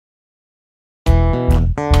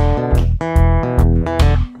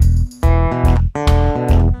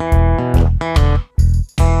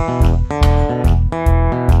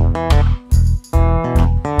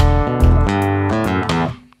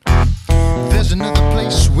There's another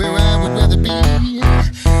place where I would rather be.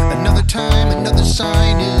 Another time, another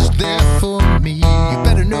sign is there for me. You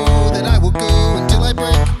better know that I will go until I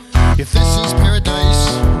break, if this is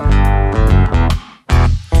paradise.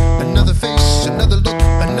 Another face, another look,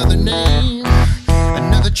 another name,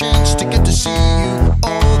 another chance to get to see you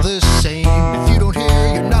all the same. If you don't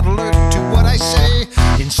hear, you're not alert to what I say.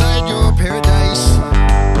 Inside your paradise,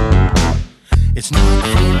 it's not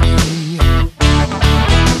for me.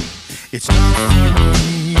 It's not for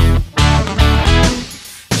me.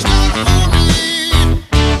 It's not for me.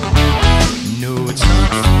 No, it's not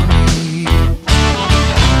for me.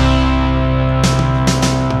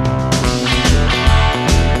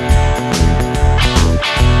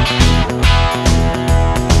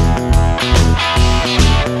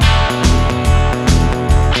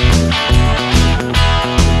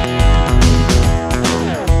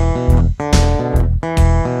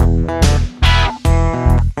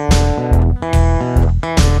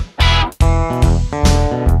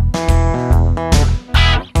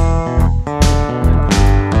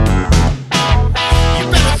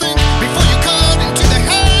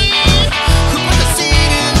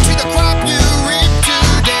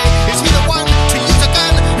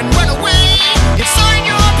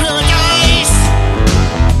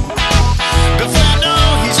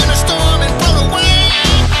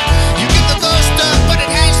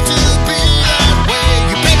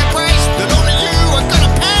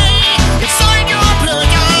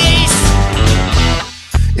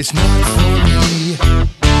 It's not for me.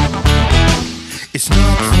 It's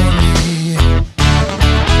not for me.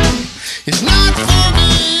 It's not for me.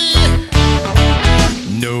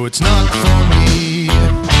 No, it's not for me.